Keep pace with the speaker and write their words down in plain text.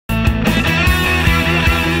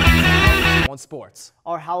Sports.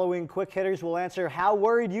 Our Halloween quick hitters will answer how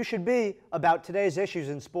worried you should be about today's issues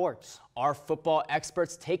in sports. Our football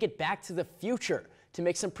experts take it back to the future to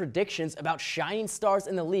make some predictions about shining stars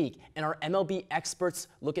in the league, and our MLB experts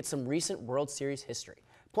look at some recent World Series history.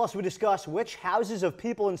 Plus, we discuss which houses of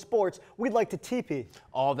people in sports we'd like to TP.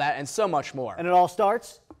 All that and so much more. And it all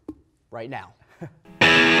starts right now.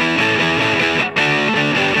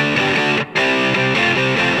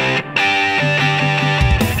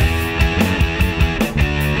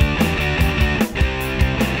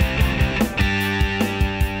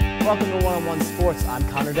 Welcome to One-on-One Sports. I'm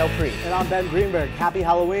Connor DelPrete. And I'm Ben Greenberg. Happy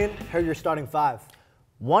Halloween. Here are your starting five.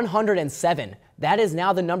 107. That is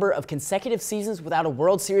now the number of consecutive seasons without a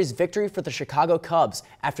World Series victory for the Chicago Cubs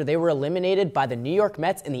after they were eliminated by the New York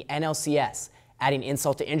Mets in the NLCS. Adding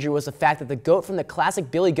insult to injury was the fact that the goat from the classic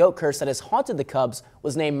Billy Goat curse that has haunted the Cubs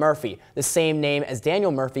was named Murphy, the same name as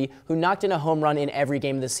Daniel Murphy, who knocked in a home run in every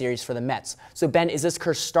game of the series for the Mets. So, Ben, is this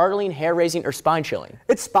curse startling, hair-raising, or spine-chilling?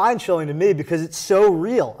 It's spine-chilling to me because it's so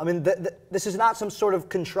real. I mean, this is not some sort of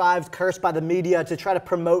contrived curse by the media to try to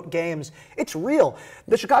promote games. It's real.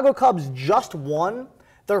 The Chicago Cubs just won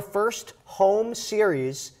their first home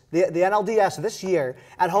series, the NLDS this year,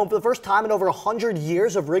 at home for the first time in over 100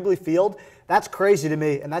 years of Wrigley Field. That's crazy to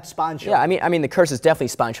me, and that's spine-chilling. Yeah, I mean, the curse is definitely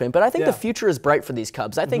spine-chilling, but I think the future is bright for these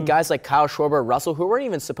Cubs. I think guys like Kyle Schwarber, Russell, who weren't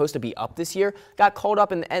even supposed to be up this year, got called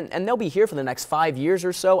up, and they'll be here for the next 5 years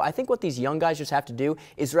or so. I think what these young guys just have to do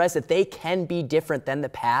is realize that they can be different than the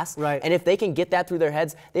past, right? And if they can get that through their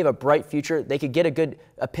heads, they have a bright future. They could get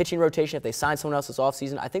a pitching rotation if they sign someone else this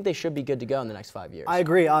offseason. I think they should be good to go in the next 5 years. I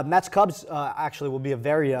agree. Mets-Cubs actually will be a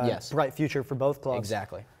very bright future for both clubs.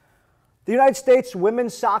 Exactly. The United States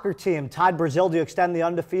women's soccer team tied Brazil to extend the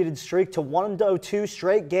undefeated streak to 102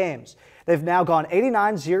 straight games. They've now gone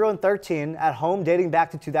 89-0-13 at home dating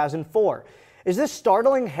back to 2004. Is this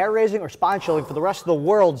startling, hair-raising, or spine-chilling for the rest of the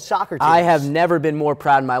world's soccer teams? I have never been more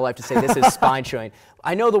proud in my life to say this is spine-chilling.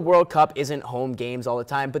 I know the World Cup isn't home games all the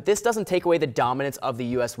time, but this doesn't take away the dominance of the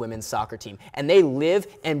U.S. women's soccer team. And they live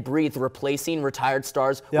and breathe replacing retired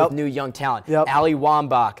stars with new young talent. Ali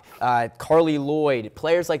Wambach, Carly Lloyd,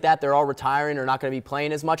 players like that, they're all retiring or not going to be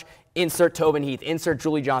playing as much. Insert Tobin Heath, insert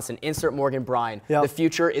Julie Johnson, insert Morgan Bryan. The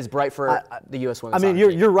future is bright for the U.S. women's soccer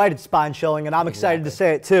team. You're right, it's spine-chilling, and I'm excited to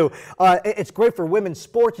say it too. It's great for women's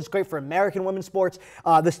sports. It's great for American women's sports.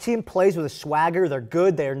 This team plays with a swagger. They're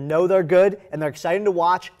good. They know they're good, and they're exciting to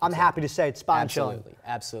watch. I'm happy to say it's spine-chilling.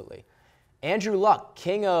 Absolutely. Andrew Luck,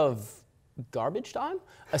 king of garbage time?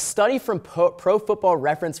 A study from Pro Football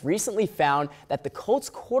Reference recently found that the Colts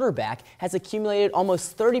quarterback has accumulated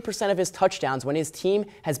almost 30% of his touchdowns when his team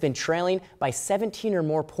has been trailing by 17 or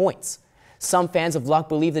more points. Some fans of Luck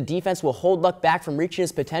believe the defense will hold Luck back from reaching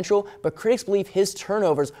his potential, but critics believe his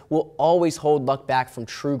turnovers will always hold Luck back from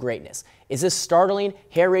true greatness. Is this startling,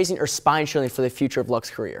 hair-raising, or spine-chilling for the future of Luck's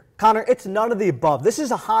career? Connor, it's none of the above. This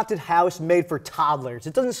is a haunted house made for toddlers.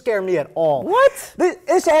 It doesn't scare me at all. What?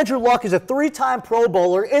 This Andrew Luck is a 3-time Pro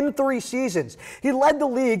Bowler in 3 seasons. He led the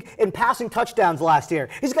league in passing touchdowns last year.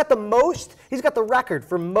 He's got the record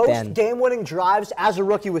for most game-winning drives as a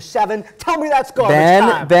rookie with 7. Tell me that's garbage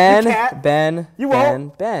time.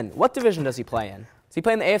 Ben, what division does he play in? Does he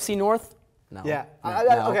play in the AFC North? No. Yeah. No.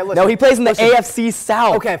 Okay, listen. No, he plays in the AFC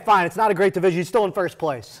South. Okay, fine. It's not a great division. He's still in first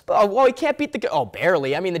place. Well, he can't beat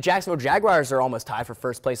barely. I mean, the Jacksonville Jaguars are almost tied for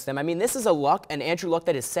first place with them. I mean, this is an Andrew Luck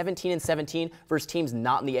that is 17-17 versus teams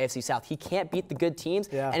not in the AFC South. He can't beat the good teams.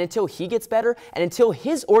 And until he gets better, and until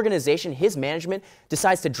his organization, his management,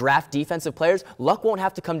 decides to draft defensive players, Luck won't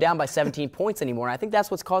have to come down by 17 points anymore. And I think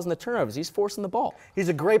that's what's causing the turnovers. He's forcing the ball. He's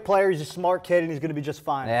a great player. He's a smart kid, and he's going to be just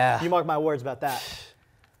fine. Yeah. You mark my words about that.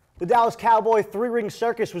 The Dallas Cowboy 3-ring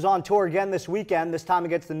circus was on tour again this weekend, this time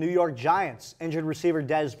against the New York Giants. Injured receiver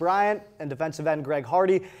Dez Bryant and defensive end Greg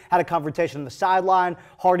Hardy had a confrontation on the sideline.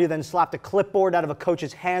 Hardy then slapped a clipboard out of a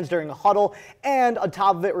coach's hands during a huddle, and on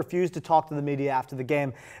top of it refused to talk to the media after the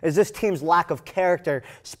game. Is this team's lack of character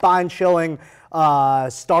spine-chilling,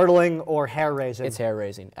 startling, or hair-raising? It's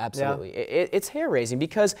hair-raising, absolutely. Yeah. It's hair-raising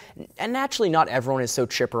because, and naturally not everyone is so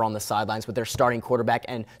chipper on the sidelines with their starting quarterback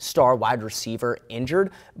and star wide receiver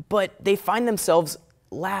injured, but they find themselves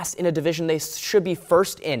last in a division they should be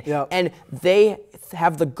first in. And they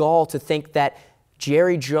have the gall to think that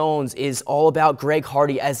Jerry Jones is all about Greg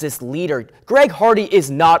Hardy as this leader. Greg Hardy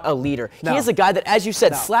is not a leader. No. He is a guy that, as you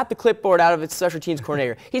said, No. slapped the clipboard out of its special teams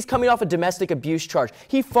coordinator. He's coming off a domestic abuse charge.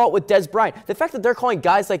 He fought with Des Bryant. The fact that they're calling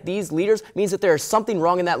guys like these leaders means that there is something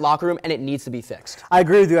wrong in that locker room and it needs to be fixed. I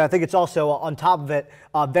agree with you. I think it's also, on top of it,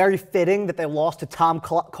 very fitting that they lost to Tom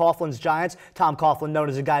Coughlin's Giants. Tom Coughlin, known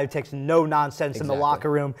as a guy who takes no nonsense in the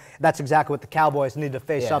locker room. That's exactly what the Cowboys need to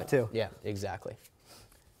face up to. Yeah, exactly.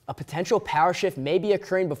 A potential power shift may be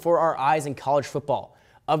occurring before our eyes in college football.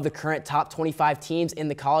 Of the current top 25 teams in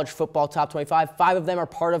the college football top 25, 5 of them are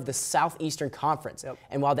part of the Southeastern Conference. Yep.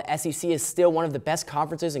 And while the SEC is still one of the best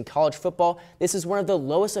conferences in college football, this is one of the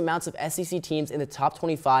lowest amounts of SEC teams in the top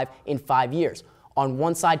 25 in 5 years. On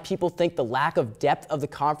one side, people think the lack of depth of the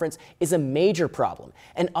conference is a major problem,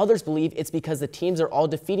 and others believe it's because the teams are all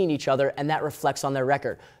defeating each other and that reflects on their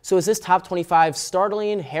record. So is this top 25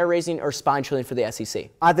 startling, hair-raising, or spine-chilling for the SEC?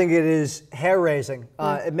 I think it is hair-raising.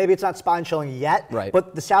 Maybe it's not spine-chilling yet, right,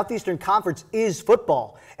 but the Southeastern Conference is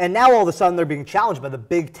football. And now all of a sudden they're being challenged by the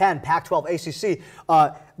Big Ten, Pac-12, ACC.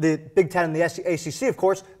 The Big Ten and the ACC, of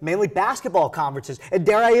course, mainly basketball conferences. And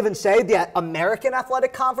dare I even say the American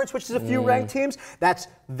Athletic Conference, which is a few ranked teams, that's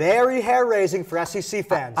very hair-raising for SEC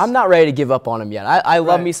fans. I'm not ready to give up on them yet. I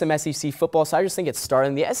love me some SEC football, so I just think it's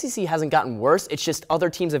starting. The SEC hasn't gotten worse. It's just other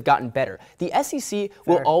teams have gotten better. The SEC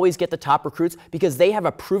will always get the top recruits because they have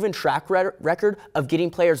a proven track record of getting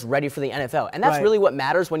players ready for the NFL. And that's really what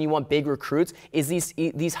matters when you want big recruits, is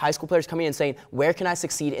these high school players coming in and saying, where can I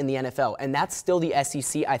succeed in the NFL? And that's still the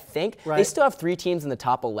SEC, I think. They still have 3 teams in the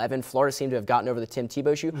top 11. Florida seemed to have gotten over the Tim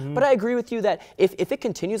Tebow shoe. But I agree with you that if it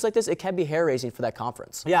continues like this, it can be hair-raising for that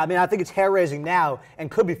conference. Yeah, I mean, I think it's hair-raising now and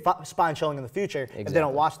could be spine-chilling in the future if they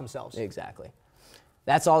don't watch themselves. Exactly.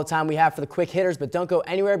 That's all the time we have for the quick hitters, but don't go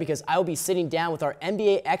anywhere because I will be sitting down with our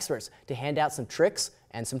NBA experts to hand out some tricks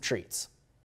and some treats.